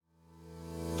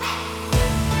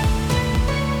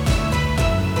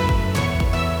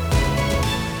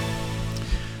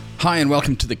Hi, and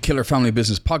welcome to the Killer Family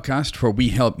Business Podcast, where we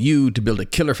help you to build a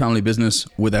killer family business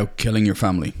without killing your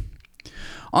family.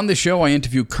 On this show, I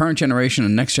interview current generation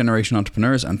and next generation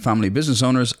entrepreneurs and family business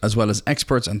owners, as well as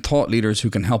experts and thought leaders who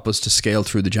can help us to scale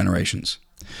through the generations.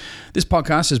 This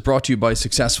podcast is brought to you by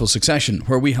Successful Succession,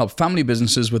 where we help family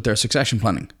businesses with their succession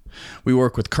planning. We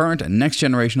work with current and next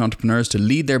generation entrepreneurs to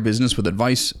lead their business with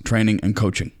advice, training, and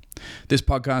coaching. This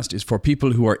podcast is for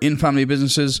people who are in family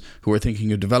businesses, who are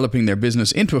thinking of developing their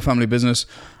business into a family business,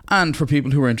 and for people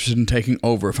who are interested in taking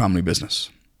over a family business.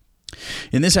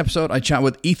 In this episode, I chat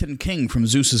with Ethan King from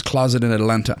Zeus's Closet in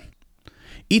Atlanta.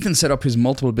 Ethan set up his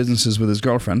multiple businesses with his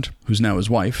girlfriend, who's now his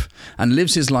wife, and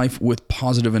lives his life with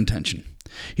positive intention.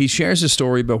 He shares his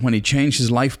story about when he changed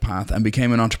his life path and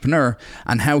became an entrepreneur,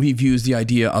 and how he views the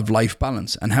idea of life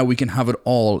balance and how we can have it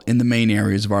all in the main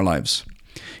areas of our lives.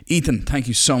 Ethan, thank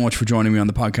you so much for joining me on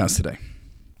the podcast today.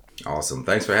 Awesome.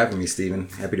 Thanks for having me, Stephen.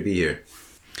 Happy to be here.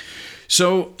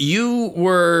 So you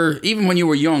were, even when you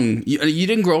were young, you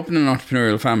didn't grow up in an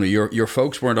entrepreneurial family. Your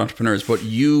folks weren't entrepreneurs, but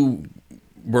you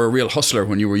were a real hustler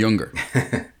when you were younger.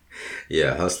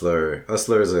 Yeah, hustler.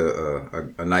 Hustler is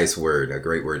a nice word, a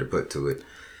great word to put to it.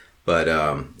 But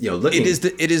looking,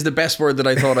 it is the best word that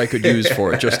I thought I could use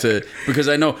for it, because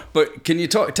I know. But can you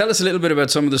tell us a little bit about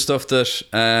some of the stuff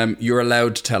that you're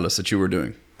allowed to tell us that you were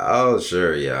doing? Oh,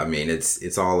 sure, yeah. I mean,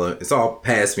 it's all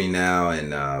past me now,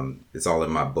 and it's all in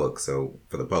my book, so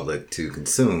for the public to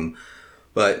consume.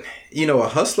 But a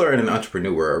hustler and an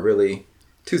entrepreneur are really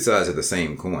two sides of the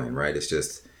same coin, right? It's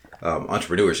just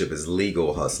entrepreneurship is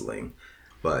legal hustling.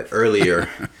 But earlier,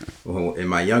 in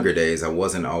my younger days, I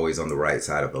wasn't always on the right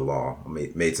side of the law. I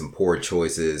made some poor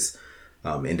choices,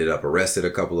 ended up arrested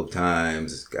a couple of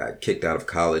times, got kicked out of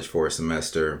college for a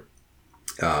semester.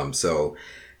 So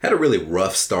had a really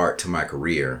rough start to my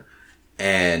career.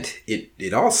 And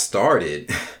it all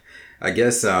started, I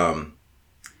guess, I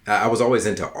was always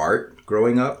into art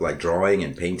growing up, like drawing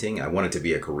and painting. I wanted to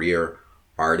be a career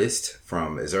artist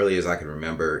from as early as I can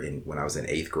remember when I was in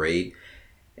 8th grade.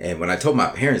 And when I told my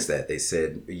parents that, they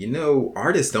said,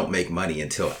 artists don't make money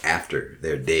until after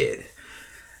they're dead.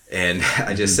 And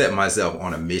I just set myself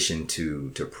on a mission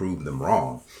to prove them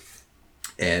wrong.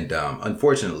 And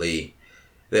unfortunately,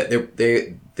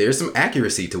 there's some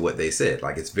accuracy to what they said.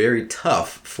 Like, it's very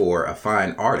tough for a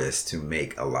fine artist to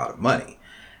make a lot of money.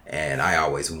 And I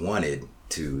always wanted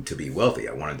to be wealthy.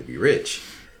 I wanted to be rich.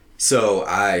 So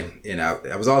I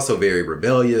was also very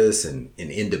rebellious and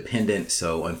independent.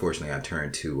 So unfortunately, I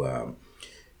turned to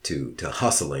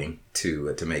hustling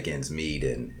to make ends meet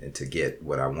and to get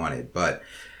what I wanted. But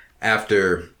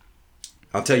after,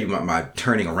 I'll tell you my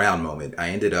turning around moment. I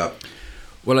ended up.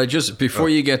 Well, before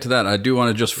you get to that, I do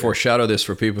want to just foreshadow this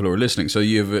for people who are listening. So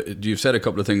you've said a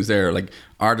couple of things there, like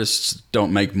artists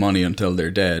don't make money until they're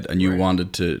dead, and you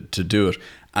wanted to do it.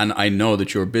 And I know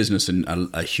that your business and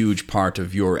a huge part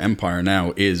of your empire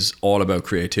now is all about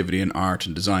creativity and art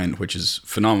and design, which is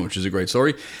phenomenal, which is a great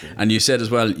story. Mm-hmm. And you said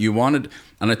as well, you wanted,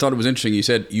 and I thought it was interesting, you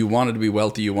said you wanted to be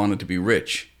wealthy, you wanted to be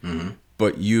rich. Mm-hmm.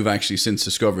 But you've actually since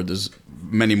discovered there's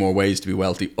many more ways to be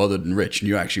wealthy other than rich. And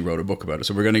you actually wrote a book about it.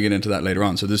 So we're going to get into that later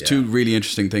on. So there's two really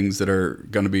interesting things that are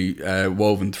going to be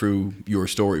woven through your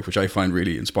story, which I find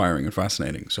really inspiring and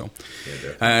fascinating. So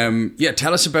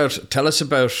tell us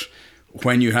about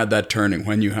when you had that turning,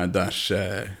 when you had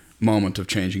that moment of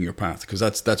changing your path, because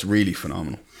that's really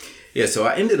phenomenal. Yeah, so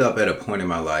I ended up at a point in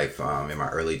my life in my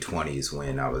early 20s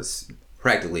when I was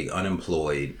practically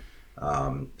unemployed,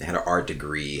 had an art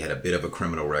degree, had a bit of a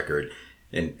criminal record,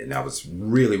 and I was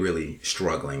really, really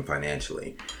struggling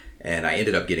financially. And I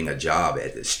ended up getting a job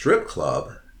at the strip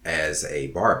club as a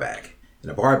bar back.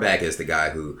 And a bar back is the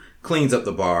guy who cleans up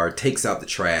the bar, takes out the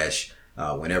trash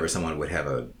whenever someone would have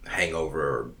a hangover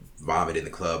or vomit in the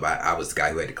club. I was the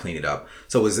guy who had to clean it up.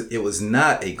 So it was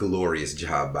not a glorious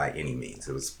job by any means.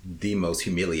 It was the most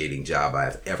humiliating job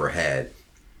I've ever had,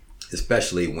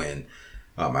 especially when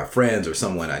my friends or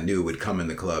someone I knew would come in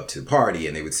the club to party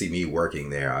and they would see me working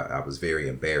there. I was very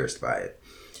embarrassed by it.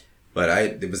 But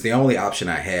it was the only option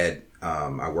I had.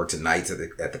 I worked at nights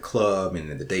at the club,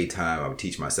 and in the daytime I would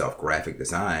teach myself graphic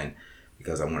design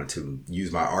because I wanted to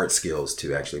use my art skills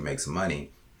to actually make some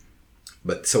money.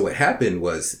 But so what happened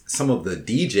was some of the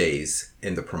DJs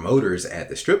and the promoters at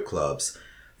the strip clubs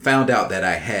found out that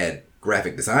I had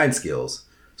graphic design skills.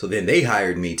 So then they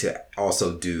hired me to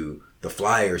also do the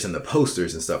flyers and the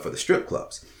posters and stuff for the strip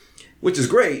clubs, which is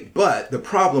great. But the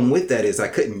problem with that is I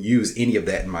couldn't use any of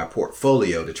that in my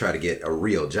portfolio to try to get a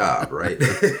real job, right?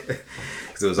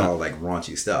 Because it was all like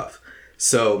raunchy stuff.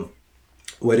 So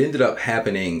what ended up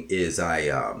happening is I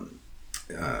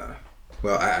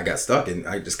got stuck, and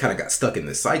I just kind of got stuck in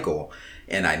this cycle.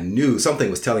 And I knew something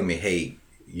was telling me, hey,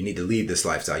 you need to leave this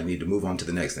lifestyle. You need to move on to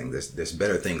the next thing. There's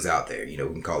better things out there. You know,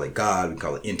 we can call it God, we can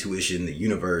call it intuition, the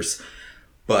universe.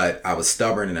 But I was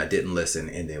stubborn and I didn't listen.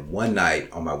 And then one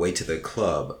night on my way to the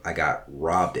club, I got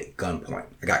robbed at gunpoint.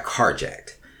 I got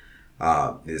carjacked.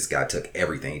 This guy took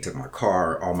everything. He took my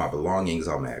car, all my belongings,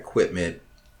 all my equipment.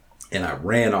 And I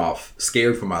ran off,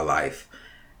 scared for my life.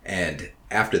 And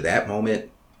after that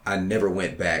moment, I never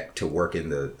went back to work in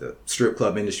the strip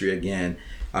club industry again.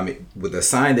 I mean, with a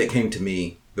sign that came to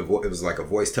me, it was like a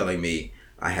voice telling me,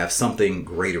 I have something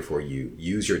greater for you.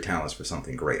 Use your talents for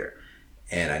something greater.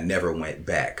 And I never went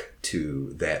back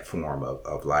to that form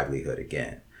of livelihood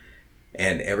again.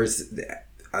 And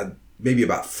maybe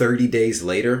about 30 days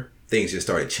later, things just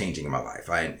started changing in my life.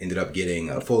 I ended up getting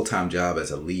a full-time job as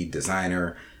a lead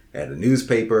designer at a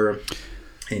newspaper.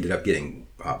 Ended up getting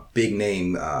big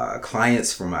name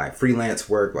clients for my freelance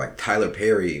work, like Tyler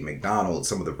Perry, McDonald's,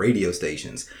 some of the radio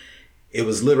stations. It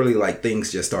was literally like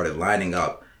things just started lining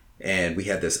up. And we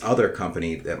had this other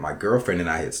company that my girlfriend and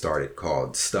I had started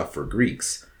called Stuff for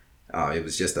Greeks. It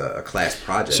was just a class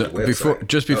project. So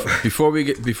before we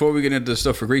get into the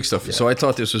Stuff for Greek stuff, so I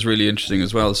thought this was really interesting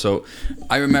as well. So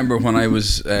I remember when I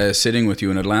was sitting with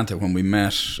you in Atlanta when we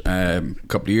met a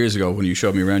couple of years ago when you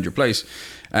showed me around your place.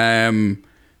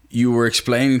 You were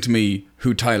explaining to me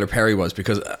who Tyler Perry was,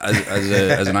 because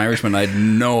as an Irishman, I had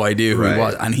no idea who he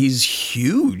was, and he's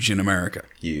huge in America.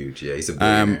 Huge, yeah, he's a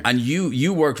billionaire. And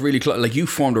you worked really close, like you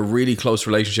formed a really close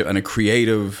relationship and a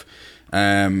creative,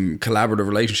 collaborative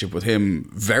relationship with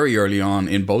him very early on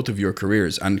in both of your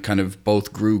careers, and kind of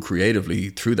both grew creatively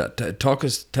through that.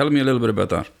 Tell me a little bit about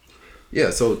that.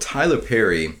 Yeah, so Tyler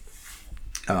Perry.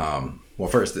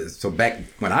 So back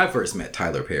when I first met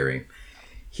Tyler Perry,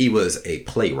 he was a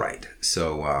playwright.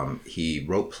 So he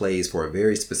wrote plays for a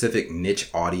very specific niche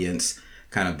audience,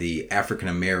 kind of the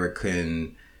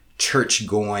African-American,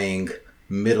 church-going,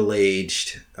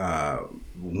 middle-aged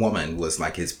woman was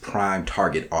like his prime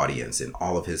target audience, and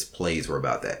all of his plays were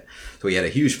about that. So he had a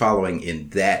huge following in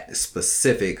that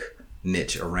specific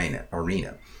niche arena.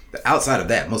 But outside of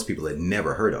that, most people had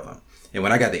never heard of him. And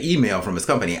when I got the email from his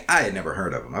company, I had never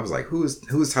heard of him. I was like, who's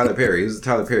Tyler Perry? Who's the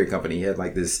Tyler Perry company? He had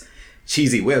like this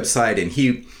cheesy website, and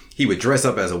he would dress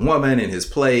up as a woman in his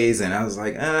plays, and I was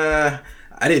like, I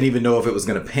didn't even know if it was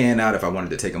going to pan out, if I wanted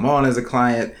to take him on as a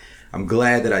client. I'm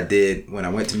glad that I did when I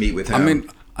went to meet with him. I mean,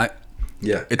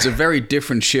 it's a very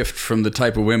different shift from the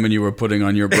type of women you were putting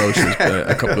on your brochures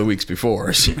a couple of weeks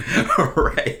before. So.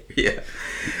 Right, yeah.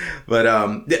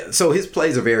 But so his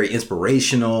plays are very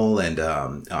inspirational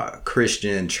and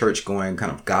Christian, church-going,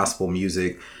 kind of gospel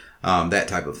music, that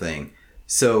type of thing.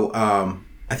 So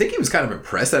I think he was kind of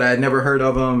impressed that I had never heard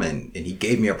of him, and he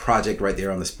gave me a project right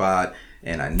there on the spot,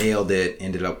 and I nailed it.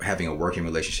 Ended up having a working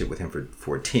relationship with him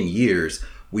for 10 years.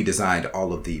 We designed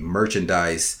all of the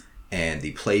merchandise and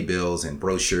the playbills and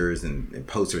brochures and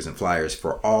posters and flyers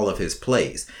for all of his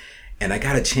plays. And I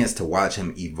got a chance to watch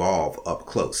him evolve up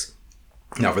close.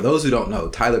 Now, for those who don't know,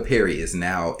 Tyler Perry is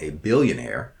now a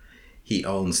billionaire. He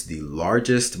owns the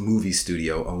largest movie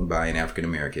studio owned by an African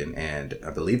American, and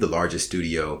I believe the largest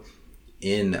studio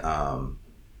in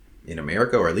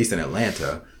America, or at least in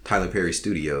Atlanta, Tyler Perry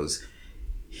Studios.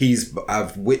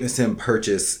 I've witnessed him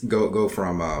go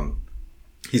from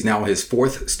he's now his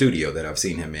fourth studio that I've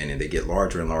seen him in, and they get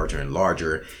larger and larger and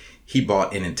larger. He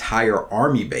bought an entire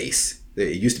army base.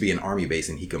 It used to be an army base,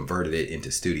 and he converted it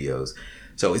into studios.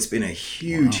 So it's been a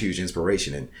huge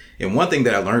inspiration. And one thing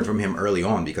that I learned from him early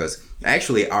on, because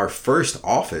actually our first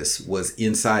office was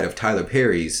inside of Tyler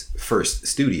Perry's first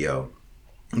studio.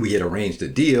 We had arranged a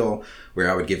deal where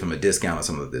I would give him a discount on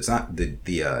some of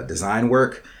the design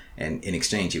work. And in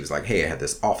exchange, he was like, hey, I have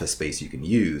this office space you can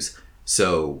use.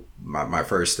 So my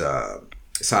first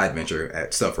side venture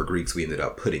at Stuff for Greeks, we ended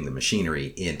up putting the machinery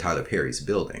in Tyler Perry's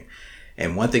building.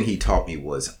 And one thing he taught me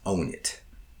was own it.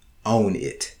 Own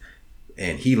it.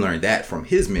 And he learned that from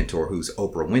his mentor, who's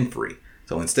Oprah Winfrey.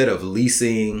 So instead of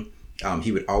leasing,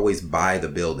 he would always buy the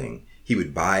building. He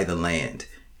would buy the land.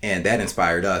 And that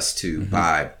inspired us to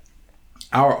buy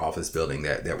our office building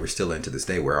that we're still in to this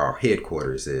day, where our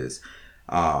headquarters is.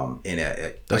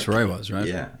 That's where I was, right?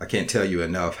 Yeah, I can't tell you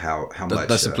enough how much.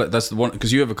 That's the one,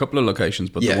 because you have a couple of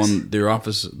locations, but yes.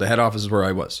 The head office is where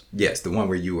I was. Yes, the one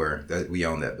where you were. We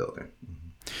own that building.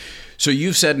 So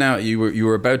you've said now you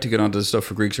were about to get onto the Stuff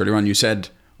for Greeks earlier on. You said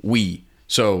we.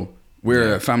 So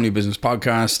we're a family business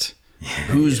podcast.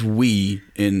 Who's we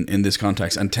in this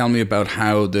context? And tell me about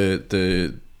how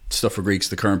the Stuff for Greeks,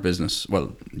 the current business.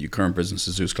 Well, your current business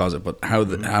is Zeus Closet, but how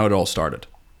it all started.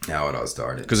 How it all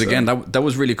started. Because again, that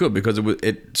was really cool, because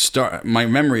my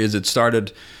memory is it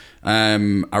started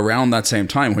around that same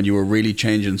time when you were really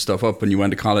changing stuff up and you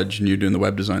went to college and you're doing the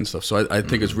web design stuff. So I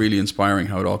think it's really inspiring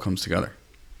how it all comes together.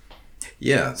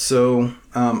 Yeah, so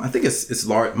I think it's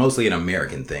mostly an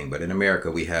American thing, but in America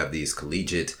we have these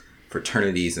collegiate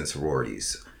fraternities and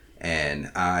sororities.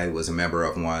 And I was a member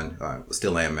of one,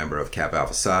 still am a member of Kappa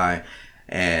Alpha Psi.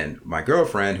 And my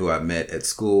girlfriend, who I met at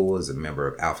school, was a member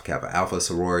of Alpha Kappa Alpha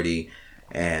sorority.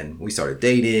 And we started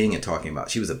dating and talking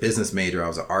about, she was a business major, I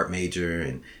was an art major.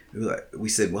 And we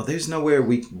said, well, there's nowhere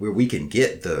where we can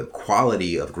get the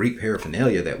quality of Greek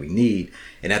paraphernalia that we need.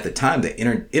 And at the time, the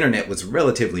internet was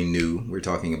relatively new. We're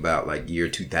talking about like year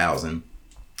 2000.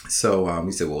 So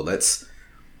we said, well, let's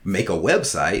make a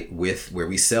website where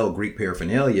we sell Greek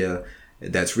paraphernalia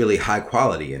that's really high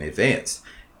quality and advanced.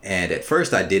 And at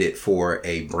first I did it for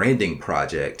a branding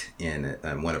project in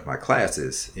one of my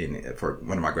classes, for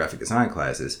one of my graphic design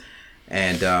classes.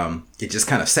 And it just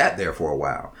kind of sat there for a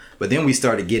while. But then we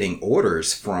started getting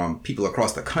orders from people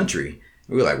across the country.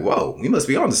 We were like, whoa, we must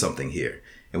be onto something here.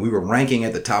 And we were ranking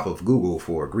at the top of Google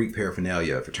for Greek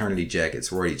paraphernalia, fraternity jackets,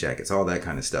 sorority jackets, all that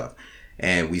kind of stuff.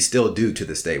 And we still do to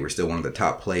this day. We're still one of the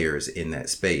top players in that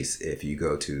space if you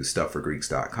go to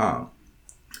stuffforgreeks.com.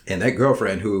 And that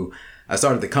girlfriend who I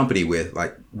started the company with,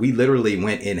 like, we literally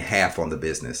went in half on the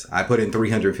business. I put in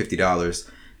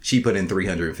 $350. She put in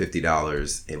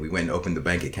 $350, and we went and opened the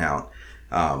bank account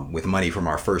with money from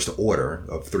our first order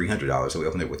of $300. So we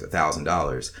opened it with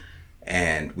 $1,000,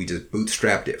 and we just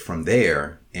bootstrapped it from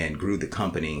there and grew the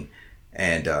company.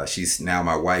 And she's now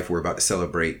my wife. We're about to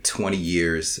celebrate 20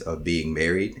 years of being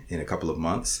married in a couple of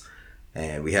months,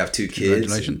 and we have 2 kids.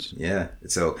 Congratulations! Yeah,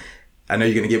 so I know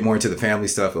you're going to get more into the family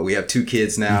stuff, but we have 2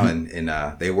 kids now, and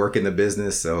they work in the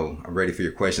business. So I'm ready for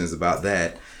your questions about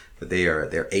that. But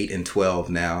they're 8 and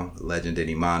 12 now, Legend and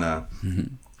Imana,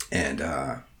 and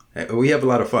we have a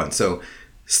lot of fun. So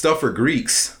Stuff for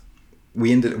Greeks,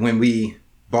 when we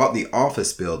bought the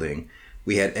office building,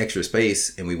 we had extra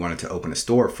space and we wanted to open a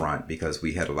storefront because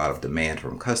we had a lot of demand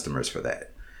from customers for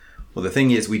that. Well, the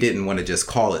thing is, we didn't want to just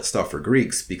call it Stuff for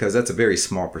Greeks because that's a very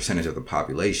small percentage of the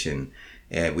population,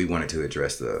 and we wanted to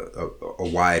address a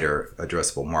wider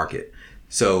addressable market.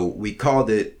 So we called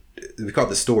the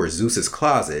store Zeus's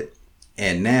Closet,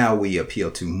 and now we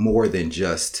appeal to more than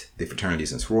just the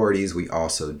fraternities and sororities. We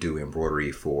also do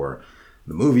embroidery for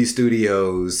the movie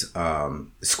studios,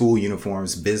 school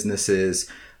uniforms, businesses,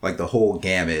 like the whole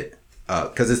gamut,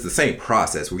 because it's the same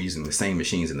process. We're using the same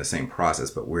machines in the same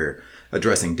process, but we're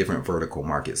addressing different vertical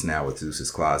markets now with Zeus's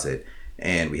Closet,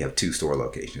 and we have 2 store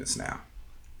locations now.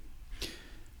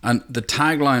 And the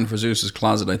tagline for Zeus's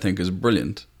Closet, I think, is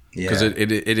brilliant. Because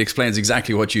it explains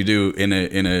exactly what you do in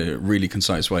a really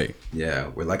concise way. Yeah,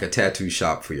 we're like a tattoo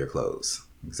shop for your clothes.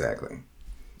 Exactly.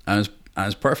 And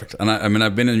it's perfect. And I mean,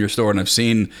 I've been in your store and I've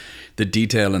seen the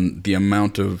detail and the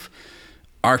amount of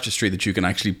artistry that you can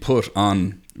actually put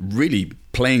on really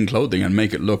plain clothing and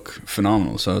make it look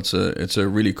phenomenal. So it's a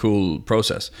really cool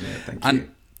process. Yeah, thank you.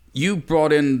 And you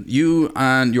brought in, you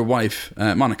and your wife,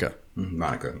 Monica.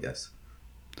 Monica, yes.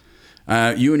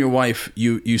 You and your wife,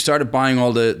 you started buying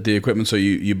all the equipment, so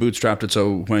you bootstrapped it.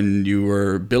 So when you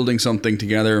were building something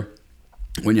together,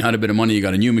 when you had a bit of money, you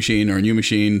got a new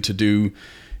machine to do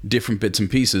different bits and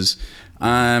pieces.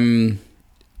 How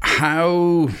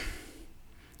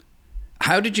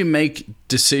did you make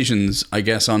decisions, I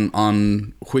guess,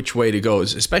 on which way to go,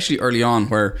 especially early on,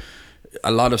 where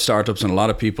a lot of startups and a lot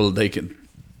of people, they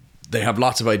have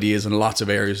lots of ideas and lots of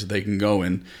areas that they can go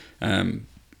in.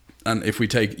 And if we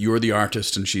take, you're the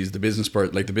artist and she's the business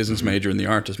part, like the business major and the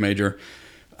artist major,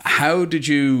 how did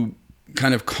you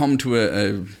kind of come to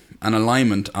an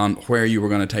alignment on where you were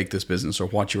going to take this business, or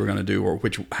what you were going to do, or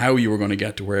how you were going to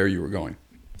get to where you were going?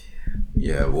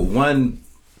 Yeah, well, one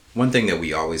thing that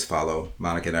we always follow,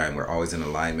 Monica and I, and we're always in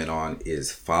alignment on,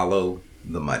 is follow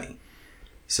the money.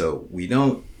 So we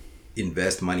don't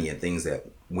invest money in things that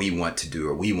we want to do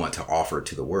or we want to offer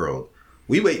to the world.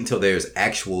 We wait until there's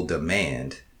actual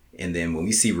demand. And then when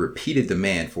we see repeated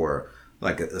demand for,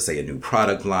 like, let's say a new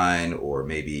product line, or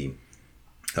maybe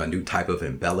a new type of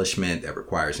embellishment that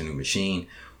requires a new machine,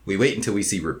 we wait until we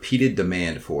see repeated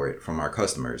demand for it from our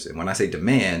customers. And when I say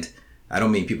demand, I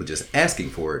don't mean people just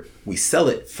asking for it. We sell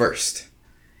it first.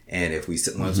 And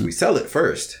once we sell it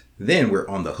first, then we're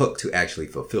on the hook to actually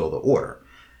fulfill the order.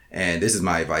 And this is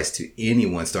my advice to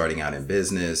anyone starting out in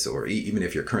business, or even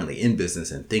if you're currently in business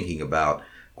and thinking about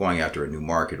going after a new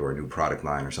market or a new product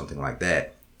line or something like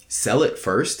that. Sell it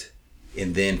first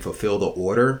and then fulfill the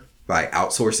order by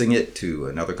outsourcing it to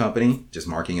another company, just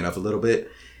marking it up a little bit.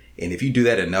 And if you do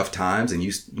that enough times and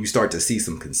you start to see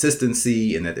some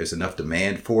consistency and that there's enough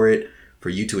demand for it for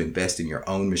you to invest in your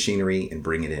own machinery and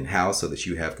bring it in-house so that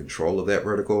you have control of that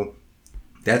vertical.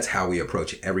 That's how we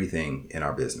approach everything in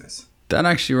our business. That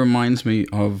actually reminds me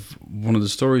of one of the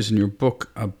stories in your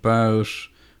book about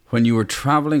when you were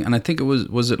traveling, and I think it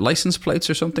was it license plates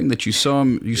or something that you saw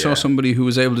saw somebody who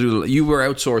was able to do. You were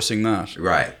outsourcing that,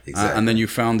 right? Exactly. And then you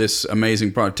found this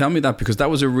amazing product. Tell me that, because that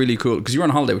was a really cool. Because you were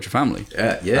on holiday with your family,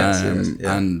 yes,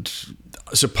 and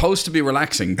supposed to be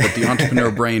relaxing, but the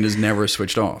entrepreneur brain is never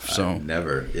switched off. So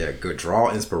never, good.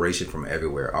 Draw inspiration from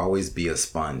everywhere. Always be a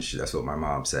sponge. That's what my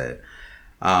mom said.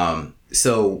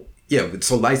 So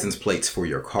license plates for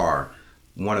your car.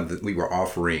 We were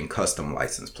offering custom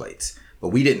license plates, but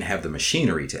we didn't have the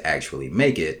machinery to actually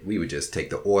make it. We would just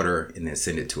take the order and then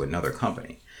send it to another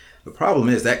company. The problem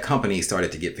is that company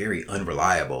started to get very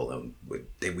unreliable, and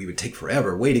we would take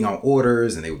forever waiting on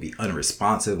orders, and they would be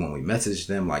unresponsive when we messaged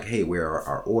them like, hey, where are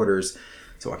our orders?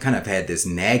 So I kind of had this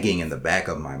nagging in the back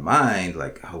of my mind,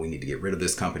 like, oh, we need to get rid of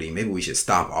this company. Maybe we should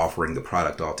stop offering the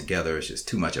product altogether. It's just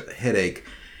too much of a headache.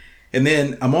 And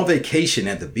then I'm on vacation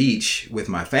at the beach with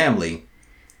my family,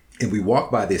 and we walk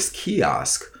by this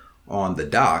kiosk on the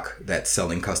dock that's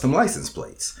selling custom license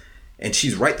plates. And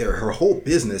she's right there. Her whole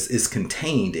business is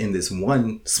contained in this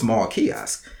one small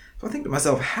kiosk. So I think to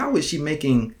myself, how is she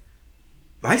making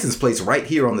license plates right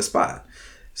here on the spot?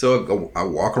 So I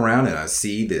walk around and I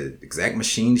see the exact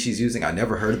machine she's using. I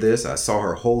never heard of this. I saw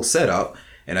her whole setup,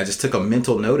 and I just took a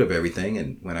mental note of everything.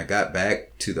 And when I got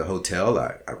back to the hotel,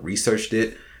 I researched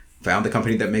it, found the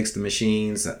company that makes the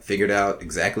machines, figured out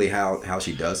exactly how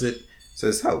she does it.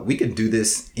 Says, oh, we can do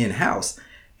this in-house.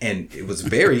 And it was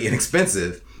very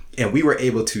inexpensive. And we were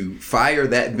able to fire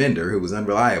that vendor who was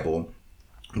unreliable,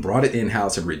 brought it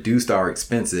in-house, and reduced our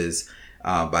expenses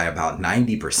by about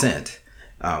 90%,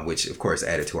 which of course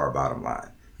added to our bottom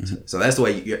line. Mm-hmm. So that's the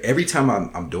way, every time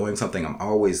I'm doing something, I'm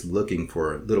always looking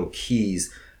for little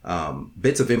keys,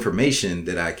 bits of information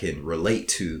that I can relate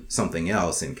to something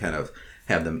else and kind of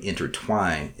have them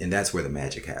intertwine. And that's where the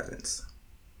magic happens.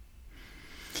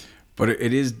 But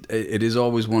it is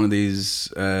always one of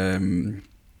these, on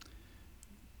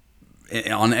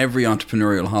every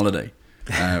entrepreneurial holiday,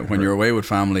 when you're away with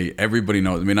family, everybody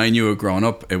knows. I mean, I knew it growing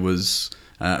up. It was,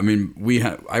 I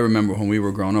remember when we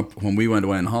were growing up, when we went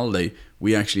away on holiday,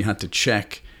 we actually had to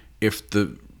check if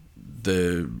the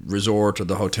resort or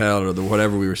the hotel or the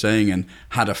whatever we were staying in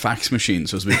had a fax machine,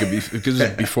 so we could be, because it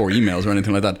was before emails or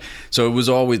anything like that. So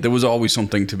there was always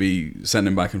something to be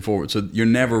sending back and forward. So you're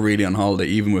never really on holiday,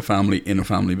 even with family, in a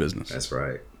family business. That's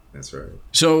right.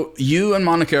 So you and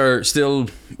Monica are still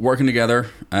working together.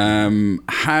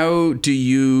 How do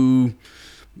you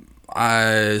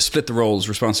split the roles,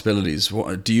 responsibilities?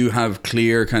 Do you have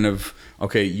clear kind of,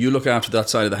 okay, you look after that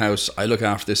side of the house, I look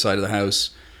after this side of the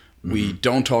house. We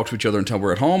don't talk to each other until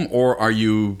we're at home, or are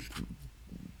you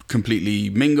completely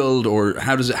mingled, or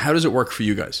how does it work for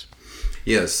you guys?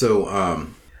 Yeah, so I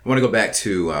want to go back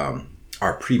to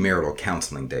our premarital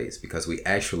counseling days, because we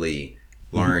actually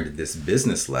learned this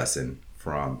business lesson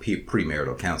from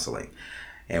premarital counseling.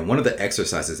 And one of the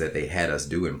exercises that they had us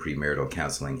do in premarital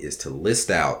counseling is to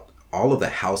list out all of the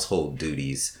household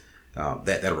duties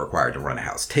that are required to run a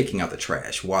house: taking out the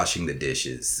trash, washing the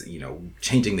dishes,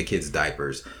 changing the kids'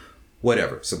 diapers,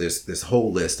 whatever. So there's this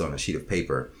whole list on a sheet of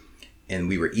paper, and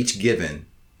we were each given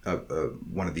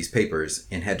one of these papers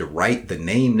and had to write the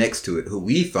name next to it who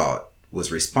we thought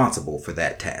was responsible for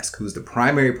that task, who's the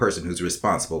primary person who's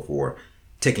responsible for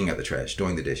taking out the trash,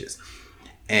 doing the dishes.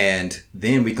 And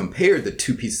then we compared the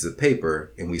two pieces of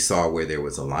paper, and we saw where there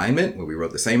was alignment, where we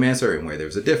wrote the same answer, and where there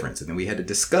was a difference. And then we had to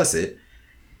discuss it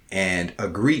and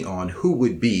agree on who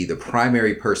would be the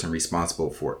primary person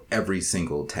responsible for every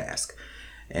single task.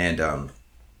 And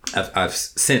I've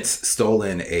since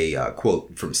stolen a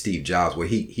quote from Steve Jobs, where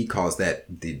he calls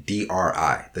that the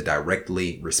DRI, the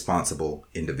directly responsible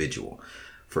individual,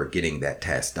 for getting that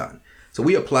task done. So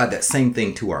we applied that same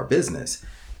thing to our business,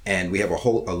 and we have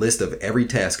a list of every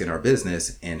task in our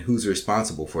business and who's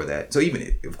responsible for that. So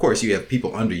even, of course, you have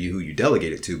people under you who you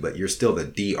delegate it to, but you're still the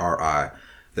DRI,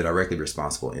 the directly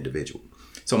responsible individual.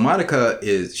 So Monica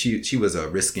she was a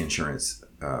risk insurance,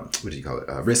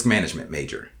 risk management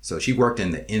major. So she worked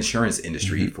in the insurance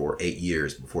industry for 8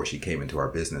 years before she came into our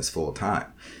business full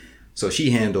time. So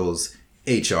she handles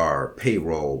HR,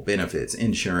 payroll, benefits,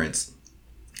 insurance,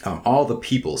 all the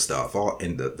people stuff, all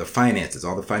in the finances,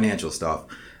 all the financial stuff.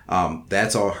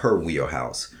 That's all her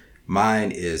wheelhouse.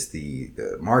 Mine is the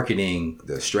marketing,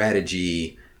 the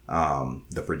strategy,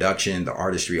 the production, the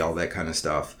artistry, all that kind of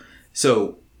stuff.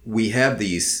 So we have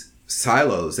these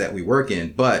silos that we work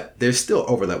in, but there's still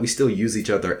overlap. We still use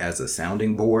each other as a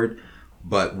sounding board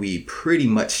but we pretty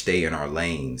much stay in our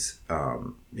lanes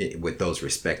with those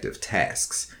respective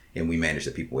tasks, and we manage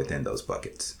the people within those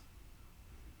buckets.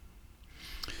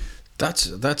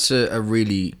 That's a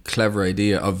really clever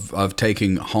idea of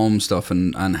taking home stuff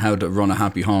and how to run a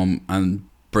happy home and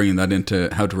bringing that into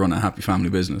how to run a happy family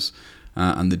business.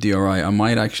 And the DRI, I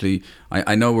might actually,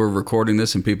 I know we're recording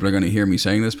this and people are going to hear me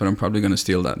saying this, but I'm probably going to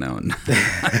steal that now and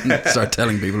start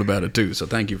telling people about it too. So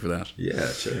thank you for that.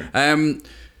 Yeah, sure.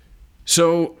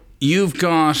 So you've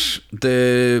got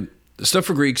the Stuff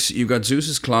for Greeks, you've got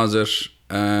Zeus's Closet,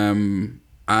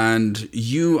 and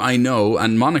you, I know,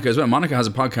 and Monica as well. Monica has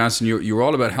a podcast, and you're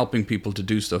all about helping people to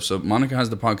do stuff. So Monica has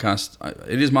the podcast.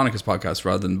 It is Monica's podcast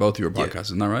rather than both of your podcasts,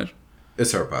 isn't that right?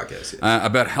 It's her podcast, yes.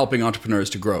 About helping entrepreneurs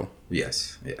to grow.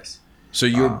 Yes. So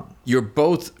you're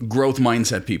both growth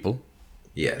mindset people.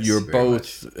 Yes. You're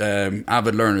both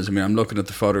avid learners. I mean, I'm looking at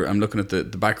the photo. I'm looking at the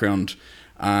background,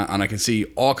 and I can see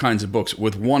all kinds of books.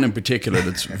 With one in particular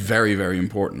that's very, very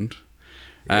important.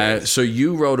 Yes. So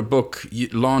you wrote a book. You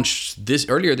launched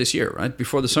earlier this year, right?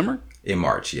 Before the summer. In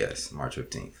March, yes, March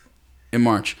 15th. In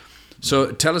March.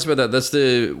 So tell us about that. That's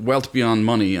the Wealth Beyond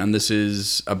Money, and this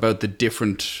is about the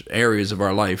different areas of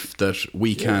our life that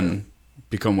we can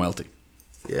become wealthy.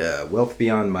 Yeah, Wealth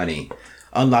Beyond Money.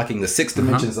 Unlocking the 6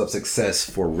 dimensions of success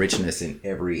for richness in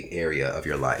every area of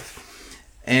your life.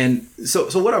 And so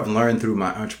what I've learned through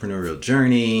my entrepreneurial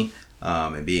journey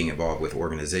and being involved with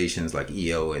organizations like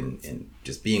EO and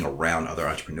just being around other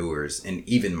entrepreneurs, and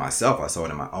even myself, I saw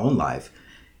it in my own life,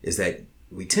 is that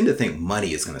we tend to think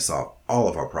money is going to solve all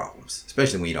of our problems,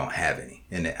 especially when you don't have any.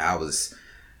 And I was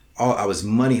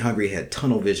money hungry, had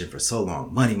tunnel vision for so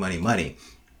long, money.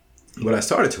 What I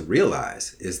started to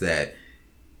realize is that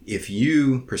if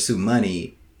you pursue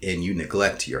money and you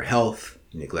neglect your health,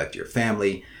 you neglect your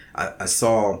family, I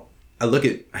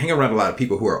hang around a lot of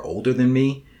people who are older than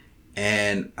me,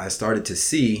 and I started to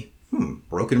see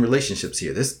broken relationships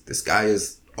here. This guy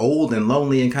is old and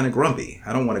lonely and kind of grumpy.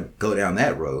 I don't want to go down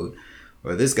that road.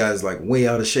 Or this guy's like way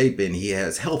out of shape and he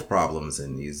has health problems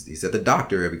and he's at the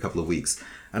doctor every couple of weeks.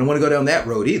 I don't want to go down that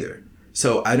road either.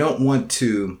 So I don't want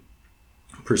to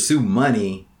pursue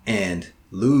money and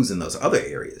lose in those other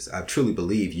areas. I truly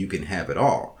believe you can have it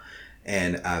all.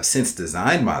 And I've since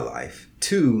designed my life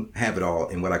to have it all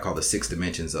in what I call the 6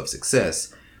 dimensions of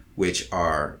success, which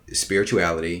are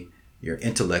spirituality, your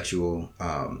intellectual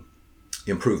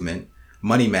improvement,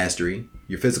 money mastery,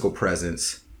 your physical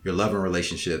presence, your love and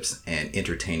relationships, and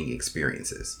entertaining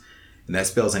experiences. And that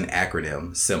spells an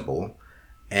acronym, SIMPLE.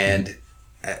 And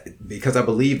because I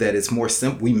believe that it's more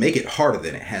simple, we make it harder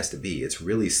than it has to be. It's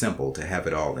really simple to have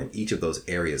it all in each of those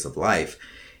areas of life.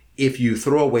 If you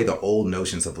throw away the old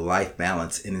notions of life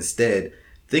balance and instead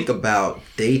think about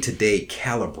day-to-day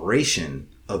calibration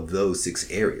of those 6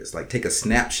 areas, like take a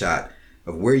snapshot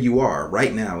of where you are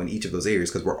right now in each of those areas,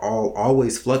 because we're all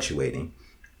always fluctuating,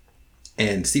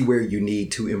 and see where you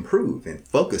need to improve and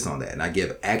focus on that. And I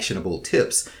give actionable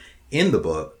tips in the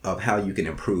book of how you can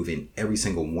improve in every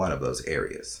single one of those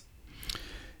areas.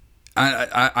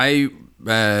 You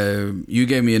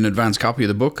gave me an advanced copy of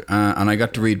the book, and I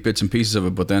got to read bits and pieces of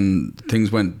it, but then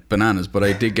things went bananas. But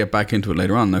I did get back into it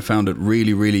later on, and I found it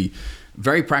really, really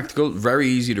very practical, very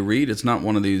easy to read. It's not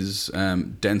one of these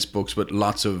dense books with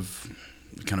lots of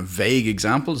kind of vague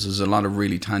examples. There's a lot of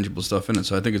really tangible stuff in it,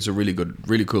 so I think it's a really good,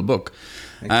 really cool book.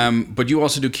 But you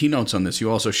also do keynotes on this. You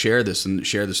also share this and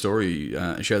share the story,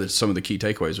 some of the key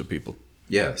takeaways with people.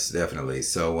 Yes, definitely.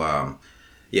 So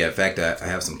in fact, I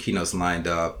have some keynotes lined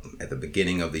up at the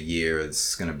beginning of the year.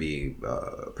 It's going to be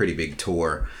a pretty big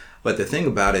tour. But the thing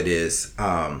about it is,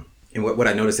 and what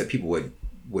I noticed that people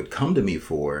would come to me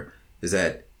for is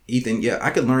that, Ethan,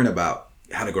 I could learn about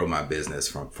how to grow my business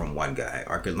from one guy,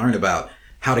 or I could learn about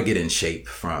how to get in shape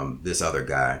from this other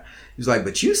guy. He's like,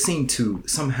 but you seem to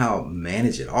somehow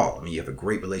manage it all. I mean, you have a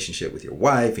great relationship with your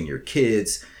wife and your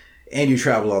kids, and you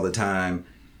travel all the time,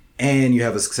 and you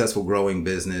have a successful growing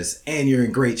business, and you're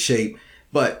in great shape.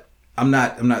 But I'm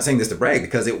not saying this to brag,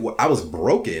 because I was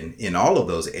broken in all of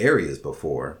those areas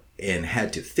before and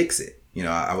had to fix it. You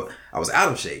know, I was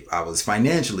out of shape. I was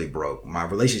financially broke. My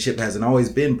relationship hasn't always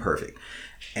been perfect.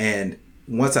 And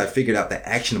once I figured out the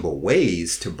actionable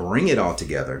ways to bring it all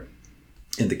together,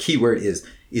 and the key word is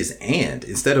and,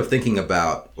 instead of thinking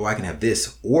about, I can have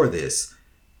this or this,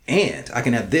 and I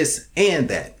can have this and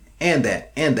that, and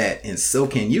that, and that, and so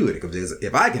can you. Because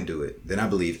if I can do it, then I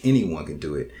believe anyone can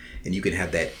do it, and you can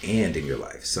have that and in your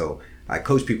life. So I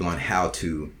coach people on how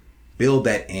to build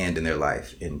that and in their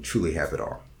life and truly have it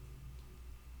all.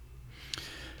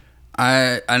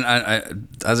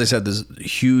 As I said, there's a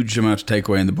huge amount to take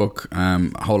away in the book.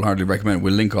 Wholeheartedly recommend it.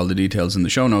 We'll link all the details in the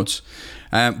show notes.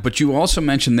 But you also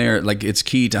mentioned there, like, it's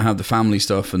key to have the family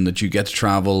stuff and that you get to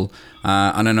travel.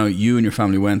 And I know you and your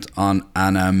family went on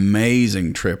an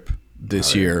amazing trip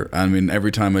this year. I mean,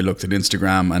 every time I looked at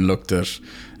Instagram and looked at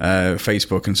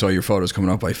Facebook and saw your photos coming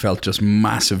up, I felt just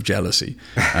massive jealousy.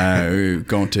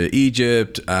 Going to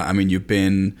Egypt. I mean, you've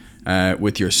been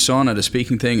with your son at a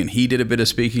speaking thing, and he did a bit of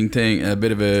speaking thing, a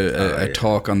bit of a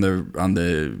talk on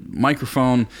the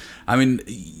microphone. I mean,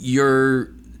 you're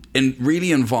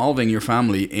really involving your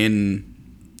family in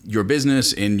your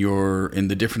business, in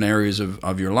the different areas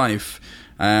of your life.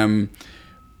 How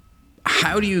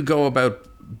do you go about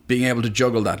being able to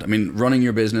juggle that? I mean, running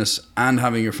your business and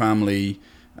having your family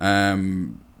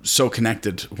so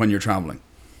connected when you're traveling.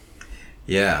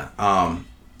 Yeah.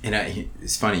 And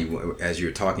it's funny, as you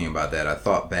were talking about that, I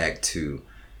thought back to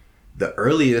the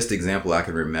earliest example I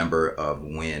can remember of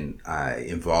when I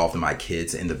involved my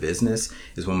kids in the business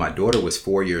is when my daughter was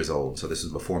 4 years old. So this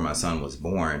was before my son was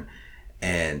born.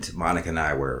 And Monica and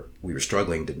I were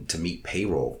struggling to meet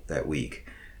payroll that week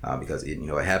because it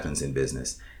happens in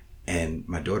business. And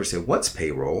my daughter said, "What's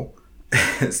payroll?"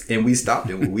 And we stopped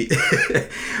and we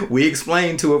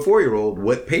explained to a 4-year-old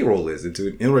what payroll is. And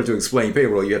in order to explain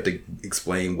payroll, you have to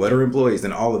explain what are employees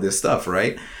and all of this stuff,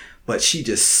 right? But she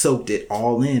just soaked it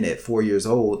all in at 4 years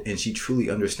old, and she truly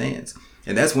understands.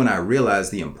 And that's when I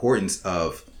realized the importance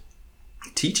of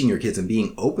teaching your kids and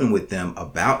being open with them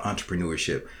about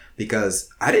entrepreneurship, because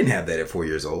I didn't have that at 4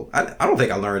 years old. I don't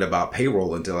think I learned about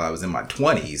payroll until I was in my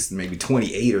 20s, maybe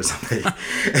 28 or something.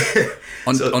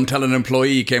 Until an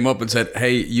employee came up and said,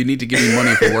 "Hey, you need to give me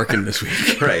money for working this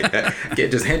week." Right. I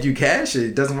can't just hand you cash.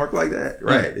 It doesn't work like that.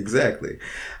 Right. Exactly.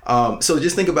 So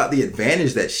just think about the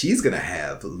advantage that she's going to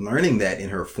have learning that in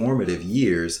her formative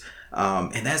years.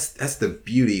 And that's the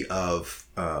beauty of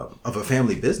a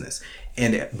family business.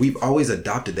 And we've always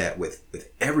adopted that with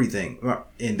everything.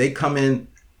 And they come in,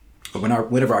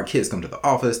 whenever our kids come to the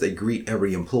office, they greet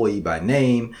every employee by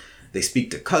name. They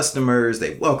speak to customers.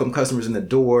 They welcome customers in the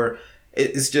door.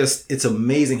 It's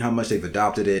amazing how much they've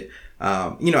adopted it.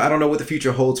 I don't know what the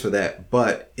future holds for that,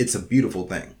 but it's a beautiful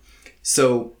thing.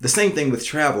 So the same thing with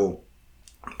travel.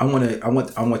 I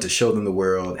want to show them the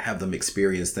world, have them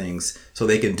experience things so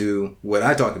they can do what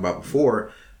I talked about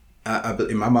before.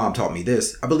 And my mom taught me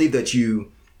this. I believe that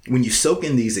when you soak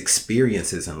in these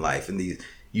experiences in life and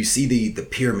you see the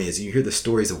pyramids and you hear the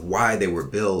stories of why they were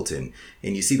built and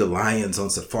you see the lions on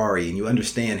safari and you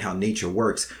understand how nature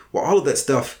works. Well, all of that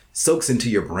stuff soaks into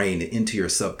your brain and into your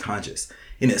subconscious.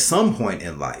 And at some point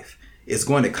in life, it's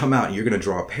going to come out and you're going to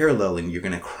draw a parallel and you're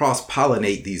going to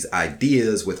cross-pollinate these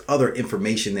ideas with other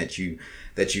information that you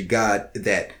got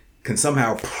that can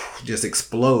somehow just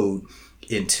explode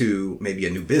into maybe a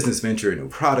new business venture, a new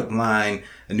product line,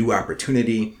 a new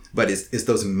opportunity. But it's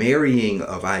those marrying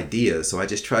of ideas. So I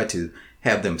just try to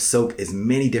have them soak as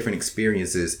many different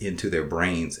experiences into their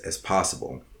brains as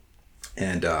possible.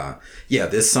 And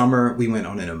this summer we went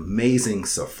on an amazing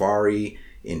safari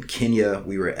in Kenya.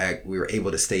 We were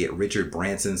able to stay at Richard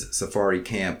Branson's safari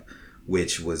camp,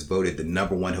 which was voted the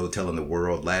 #1 hotel in the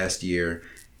world last year.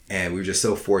 And we were just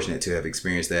so fortunate to have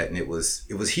experienced that. And it was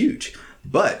huge.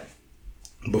 But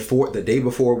the day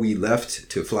before we left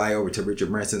to fly over to Richard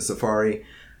Branson's safari,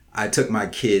 I took my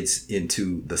kids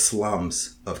into the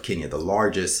slums of Kenya, the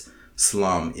largest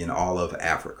slum in all of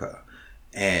Africa.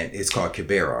 And it's called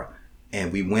Kibera.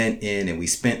 And we went in and we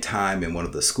spent time in one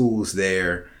of the schools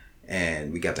there.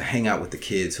 And we got to hang out with the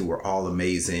kids who were all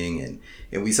amazing.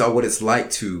 And we saw what it's like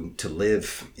to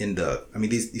live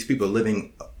these people are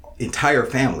living, entire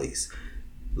families,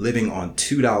 living on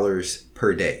 $2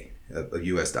 per day of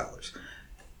US dollars.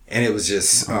 And it was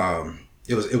just,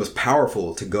 it was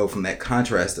powerful to go from that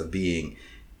contrast of being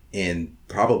in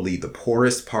probably the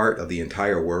poorest part of the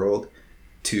entire world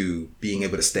to being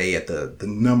able to stay at the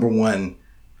 #1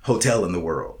 hotel in the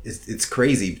world. It's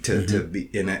crazy to be,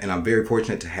 and I'm very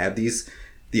fortunate to have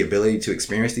the ability to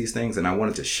experience these things. And I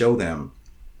wanted to show them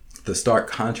the stark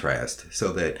contrast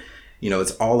so that,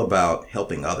 it's all about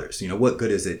helping others. What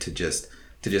good is it to just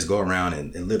go around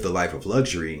and live the life of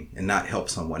luxury and not help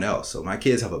someone else? So my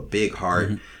kids have a big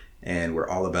heart and we're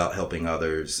all about helping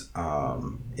others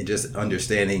and just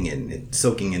understanding and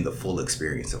soaking in the full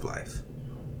experience of life.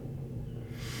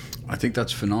 I think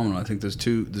that's phenomenal. I think there's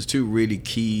two really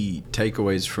key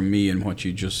takeaways from me in what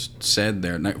you just said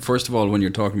there. Now, first of all, when you're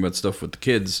talking about stuff with the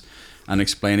kids and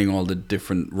explaining all the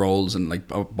different roles and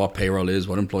like what payroll is,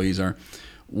 what employees are,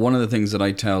 one of the things that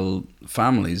I tell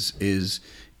families is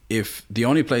if the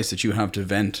only place that you have to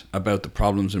vent about the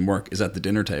problems in work is at the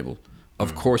dinner table,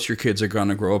 of course your kids are going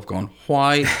to grow up going,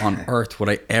 why on earth would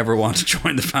I ever want to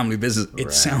join the family business?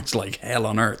 It sounds like hell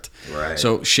on earth. Right.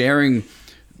 So sharing,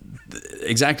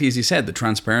 exactly as you said, the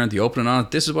transparent, the open and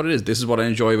honest, this is what it is. This is what I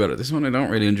enjoy about it. This is what I don't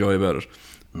really enjoy about it.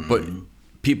 But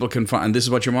people can find, and this is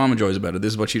what your mom enjoys about it.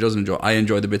 This is what she doesn't enjoy. I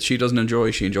enjoy the bits she doesn't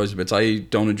enjoy. She enjoys the bits I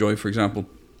don't enjoy, for example.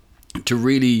 To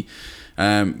really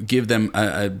give them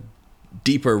a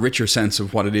deeper, richer sense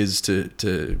of what it is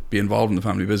to be involved in the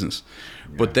family business.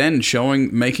 Yeah. But then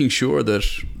making sure that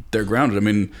they're grounded. I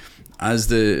mean, as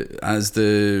the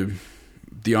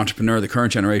entrepreneur, the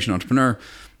current generation entrepreneur,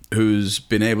 who's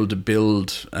been able to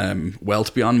build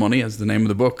wealth beyond money, as the name of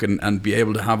the book, and be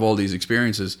able to have all these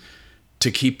experiences to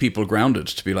keep people grounded,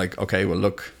 to be like, okay, well,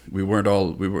 look, we don't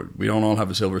all have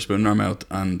a silver spoon in our mouth,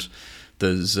 and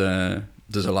there's a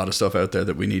lot of stuff out there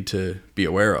that we need to be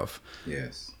aware of.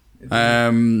 Yes.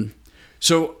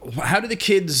 So how do the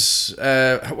kids,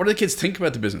 what do the kids think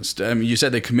about the business? You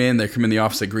said they come in the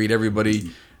office, they greet everybody.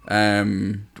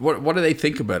 What do they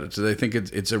think about it? Do they think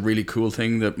it's a really cool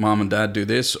thing that mom and dad do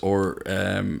this, or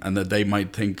and that they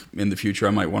might think in the future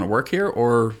I might want to work here,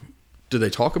 or do they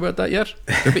talk about that yet?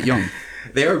 They're a bit young.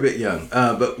 They are a bit young,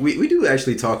 but we do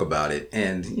actually talk about it.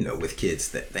 And, with kids,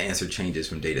 the answer changes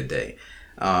from day to day.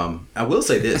 I will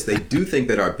say this, they do think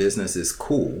that our business is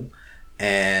cool,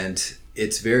 and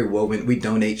it's very woven. We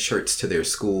donate shirts to their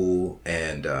school,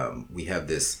 and we have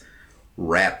this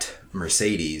wrapped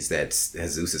Mercedes that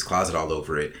has Zeus's Closet all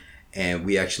over it. And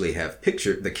we actually have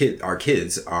our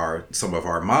kids are some of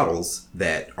our models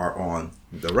that are on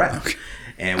the wrap. Okay.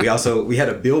 And we had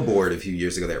a billboard a few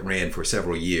years ago that ran for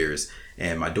several years,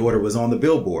 and my daughter was on the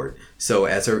billboard. So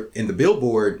the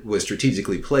billboard was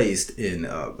strategically placed in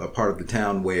a part of the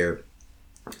town where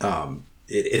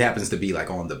it happens to be like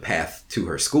on the path to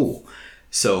her school.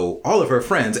 So all of her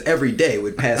friends every day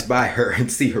would pass by her and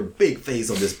see her big face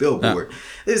on this billboard.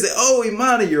 They say, "Oh,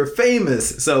 Imani, you're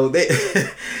famous." So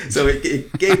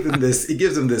it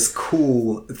gives them this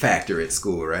cool factor at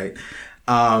school, right?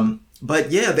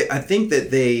 But yeah, I think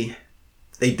that they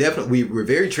definitely, we're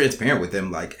very transparent with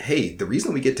them. Like, hey, the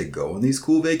reason we get to go on these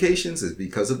cool vacations is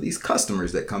because of these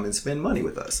customers that come and spend money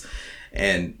with us.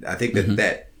 And I think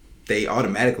that they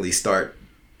automatically start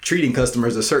treating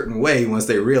customers a certain way once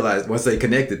they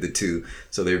connected the two.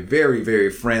 So they're very,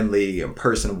 very friendly and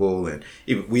personable. And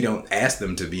even, we don't ask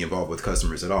them to be involved with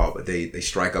customers at all, but they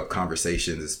strike up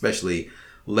conversations, especially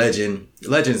Legend.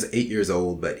 Legend's 8 years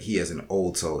old, but he has an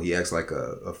old soul. He acts like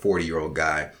a 40-year-old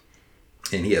guy,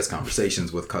 and he has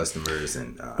conversations with customers.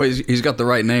 And he's got the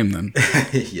right name then.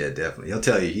 Yeah, definitely. He'll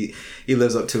tell you he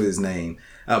lives up to his name,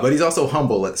 but he's also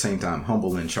humble at the same time,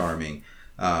 humble and charming.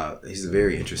 He's a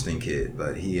very interesting kid,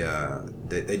 but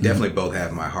they definitely both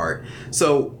have my heart.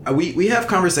 So we have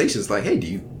conversations like, hey, do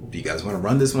you guys want to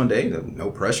run this one day? No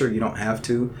pressure. You don't have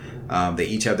to. They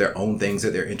each have their own things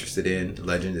that they're interested in.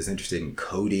 Legend is interested in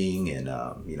coding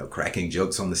and, cracking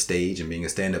jokes on the stage and being a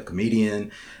stand-up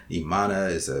comedian.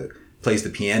 Imana plays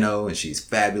the piano, and she's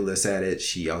fabulous at it.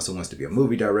 She also wants to be a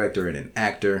movie director and an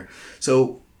actor.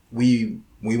 So we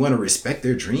want to respect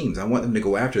their dreams. I want them to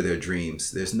go after their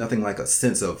dreams. There's nothing like a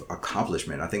sense of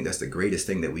accomplishment. I think that's the greatest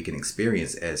thing that we can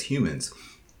experience as humans.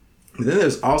 But then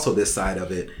there's also this side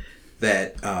of it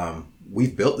that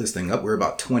we've built this thing up. We're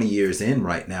about 20 years in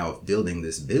right now of building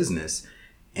this business,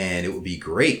 and it would be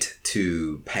great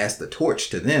to pass the torch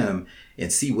to them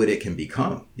and see what it can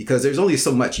become, because there's only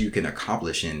so much you can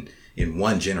accomplish in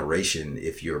one generation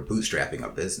if you're bootstrapping a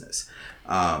business.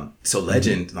 So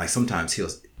Legend, like sometimes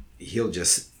he'll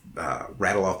just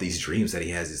rattle off these dreams that he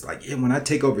has. It's like, yeah, when I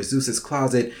take over Zeus's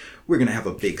Closet, we're going to have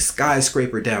a big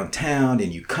skyscraper downtown,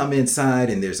 and you come inside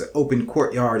and there's an open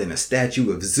courtyard and a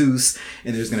statue of Zeus,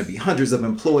 and there's going to be hundreds of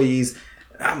employees.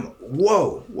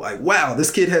 Whoa, like, wow,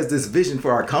 this kid has this vision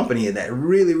for our company, and that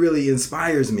really, really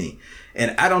inspires me.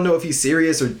 And I don't know if he's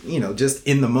serious or, just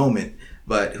in the moment,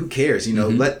 but who cares?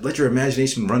 Let your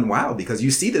imagination run wild, because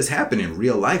you see this happen in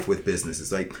real life with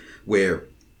businesses, like where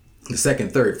the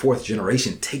second, third, fourth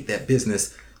generation take that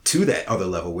business to that other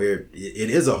level where it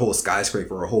is a whole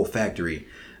skyscraper or a whole factory.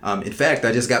 In fact,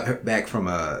 I just got back from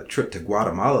a trip to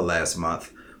Guatemala last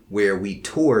month where we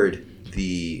toured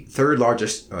the third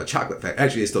largest chocolate factory.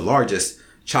 Actually, it's the largest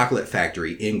chocolate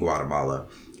factory in Guatemala.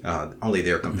 Only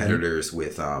their competitors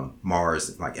with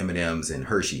Mars, like M&M's and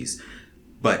Hershey's.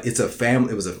 But it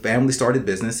was a family started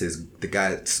business. The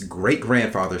guy's great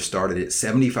grandfather started it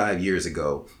 75 years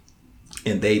ago.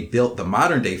 And they built the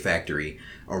modern day factory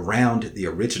around the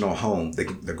original home. The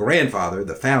grandfather,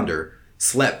 the founder,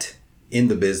 slept in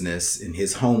the business and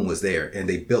his home was there. And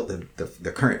they built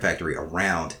the current factory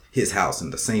around his house,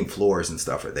 and the same floors and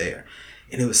stuff are there.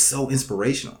 And it was so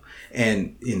inspirational.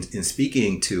 And in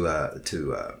speaking to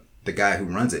the guy who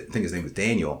runs it, I think his name was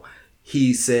Daniel,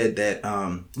 he said that,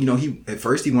 he at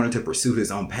first he wanted to pursue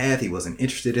his own path. He wasn't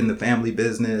interested in the family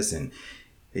business and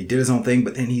he did his own thing.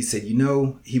 But then he said,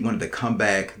 he wanted to come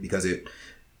back because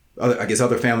I guess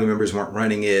other family members weren't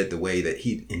running it the way that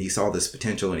he saw this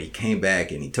potential, and he came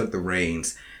back and he took the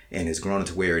reins and has grown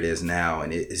to where it is now.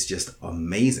 And it is just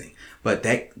amazing. But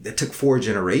that took 4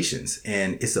 generations,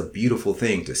 and it's a beautiful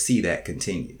thing to see that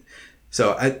continue.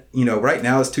 So right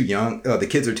now it's too young. The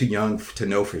kids are too young to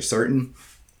know for certain,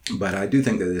 but I do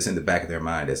think that it's in the back of their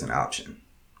mind as an option.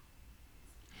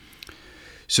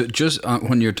 So just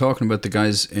when you're talking about the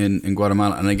guys in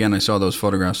Guatemala, and again, I saw those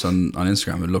photographs on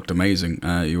Instagram. It looked amazing.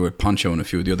 You were Poncho and a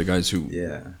few of the other guys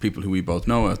people who we both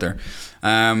know out there.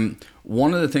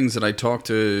 One of the things that I talk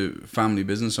to family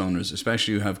business owners,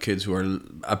 especially who have kids who are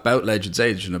about Legend's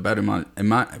age and about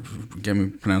Imana, can we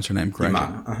pronounce her name correctly?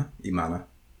 Imana.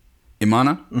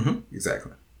 Imana? Mm-hmm.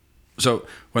 Exactly. So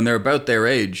when they're about their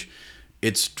age,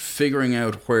 it's figuring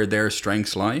out where their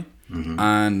strengths lie. Mm-hmm.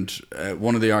 And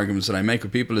one of the arguments that I make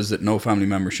with people is that no family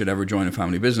member should ever join a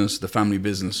family business. The family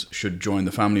business should join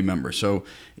the family member. So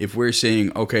if we're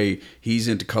seeing, okay, he's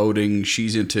into coding,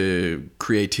 she's into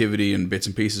creativity and bits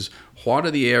and pieces, what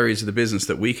are the areas of the business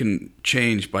that we can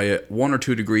change by 1 or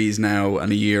 2 degrees now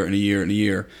and a year and a year and a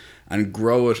year and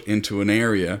grow it into an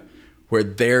area where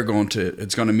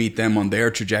it's going to meet them on their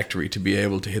trajectory to be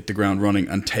able to hit the ground running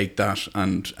and take that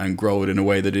and grow it in a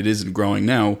way that it isn't growing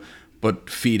now, but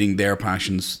feeding their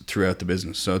passions throughout the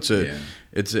business. So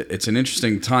it's an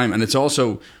interesting time, and it's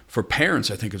also for parents.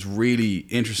 I think it's really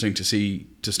interesting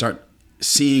to start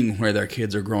seeing where their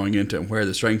kids are growing into and where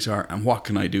the strengths are, and what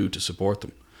can I do to support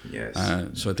them. Yes.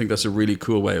 So I think that's a really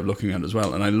cool way of looking at it as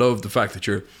well. And I love the fact that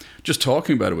you're just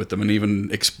talking about it with them, and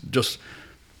even just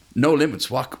no limits.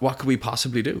 What could we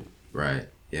possibly do? Right.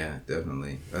 Yeah.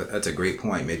 Definitely. That's a great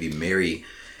point. Maybe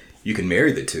you can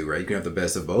marry the two, right? You can have the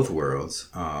best of both worlds,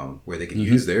 where they can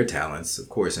use their talents, of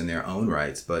course, in their own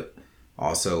rights, but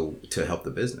also to help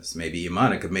the business. Maybe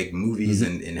Imana could make movies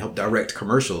and help direct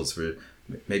commercials for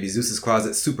maybe Zeus's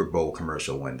Closet Super Bowl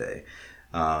commercial one day.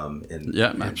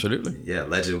 Absolutely. Yeah,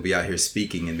 Legend will be out here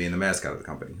speaking and being the mascot of the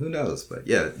company. Who knows? But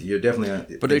yeah, you're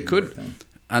definitely. But it could,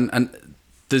 and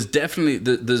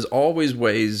there's always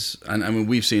ways, and I mean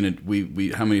we've seen it.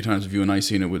 We how many times have you and I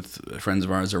seen it with friends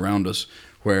of ours around us,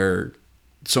 where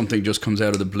something just comes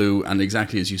out of the blue, and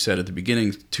exactly as you said at the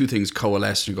beginning, 2 things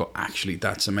coalesce and you go, actually,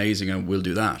 that's amazing, and we'll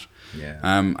do that. Yeah.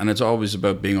 And it's always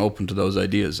about being open to those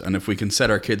ideas. And if we can set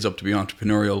our kids up to be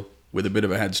entrepreneurial with a bit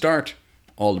of a head start,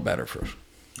 all the better for it.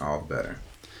 All the better,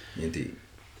 indeed.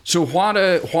 So what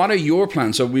are your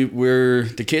plans? So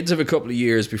the kids have a couple of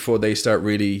years before they start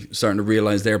really starting to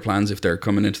realize their plans if they're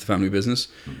coming into the family business.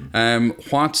 Mm-hmm.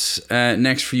 What's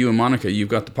next for you and Monica? You've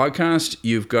got the podcast,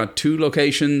 you've got 2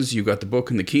 locations, you've got the book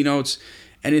and the keynotes.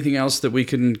 Anything else that we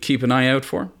can keep an eye out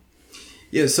for?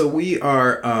 Yeah, so we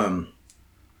are.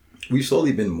 We've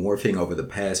slowly been morphing over the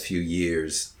past few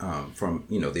years from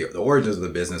the origins of the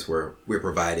business, where we're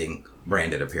providing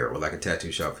branded apparel, like a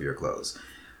tattoo shop for your clothes.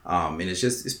 And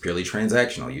it's purely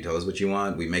transactional. You tell us what you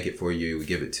want, we make it for you, we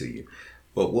give it to you.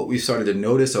 But what we've started to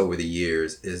notice over the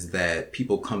years is that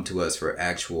people come to us for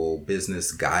actual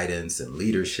business guidance and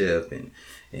leadership and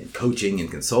coaching and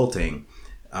consulting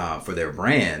for their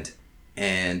brand.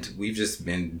 And we've just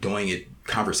been doing it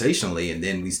conversationally. And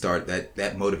then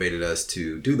that motivated us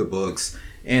to do the books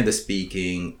and the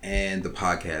speaking and the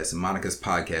podcast. And Monica's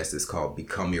podcast is called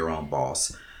Become Your Own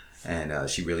Boss. And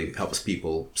she really helps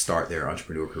people start their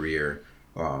entrepreneur career.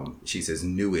 She says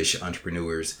newish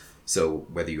entrepreneurs. So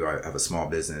whether you have a small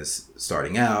business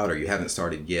starting out or you haven't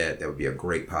started yet, that would be a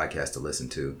great podcast to listen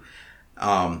to.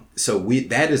 So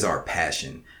that is our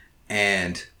passion.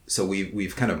 And so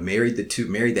we've kind of married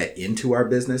that into our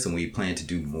business, and we plan to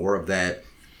do more of that,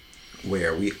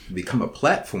 where we become a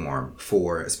platform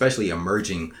for especially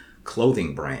emerging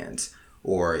clothing brands.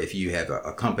 Or if you have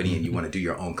a company and you want to do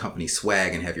your own company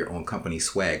swag and have your own company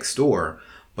swag store,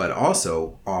 but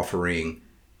also offering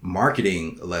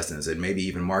marketing lessons and maybe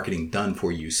even marketing done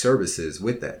for you services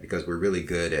with that, because we're really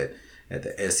good at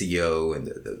the SEO and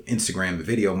the Instagram, the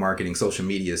video marketing, social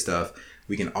media stuff.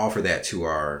 We can offer that to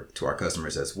our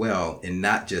customers as well, and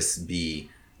not just be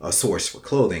a source for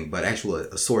clothing, but actually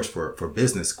a source for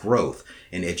business growth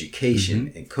and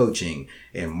education and coaching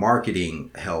and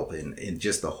marketing help and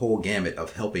just the whole gamut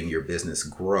of helping your business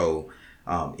grow,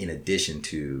 in addition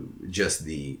to just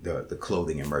the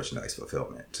clothing and merchandise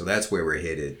fulfillment. So that's where we're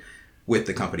headed with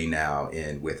the company now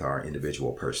and with our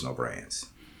individual personal brands.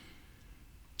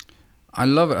 I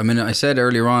love it. I mean, I said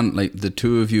earlier on, like the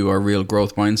two of you are real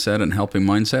growth mindset and helping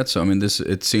mindset. So, I mean,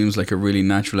 it seems like a really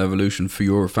natural evolution for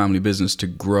your family business to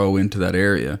grow into that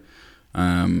area.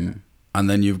 And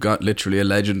then you've got literally a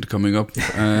legend coming up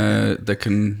that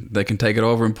can take it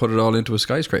over and put it all into a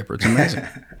skyscraper. It's amazing.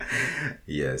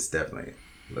 Yes, definitely.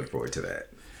 Look forward to that.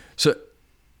 So,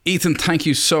 Ethan, thank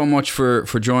you so much for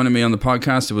joining me on the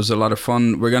podcast. It was a lot of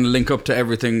fun. We're going to link up to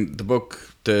everything, the book,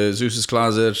 the Zeus's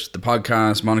Closet, the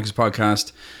podcast, Monica's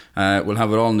podcast. We'll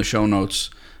have it all in the show notes.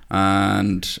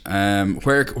 And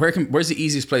where's the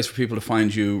easiest place for people to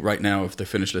find you right now if they're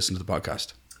finished listening to the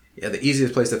podcast? Yeah, the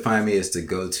easiest place to find me is to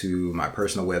go to my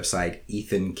personal website,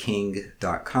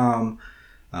 ethanking.com.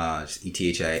 Just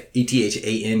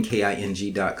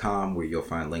ETHANKING.com, where you'll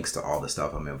find links to all the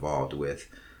stuff I'm involved with.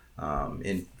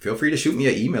 And feel free to shoot me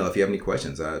an email if you have any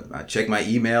questions. I check my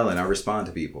email and I respond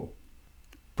to people.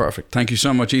 Perfect. Thank you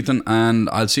so much, Ethan, and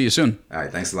I'll see you soon. All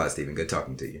right. Thanks a lot, Stephen. Good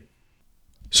talking to you.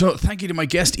 So thank you to my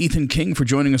guest, Ethan King, for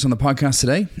joining us on the podcast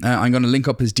today. I'm going to link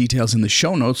up his details in the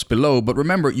show notes below, but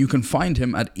remember, you can find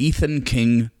him at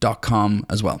ethanking.com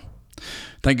as well.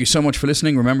 Thank you so much for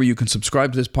listening. Remember, you can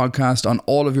subscribe to this podcast on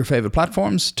all of your favorite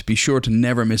platforms to be sure to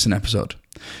never miss an episode.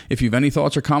 If you have any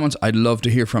thoughts or comments, I'd love to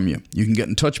hear from you. You can get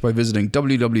in touch by visiting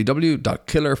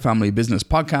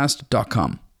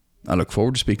www.killerfamilybusinesspodcast.com. I look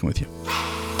forward to speaking with you.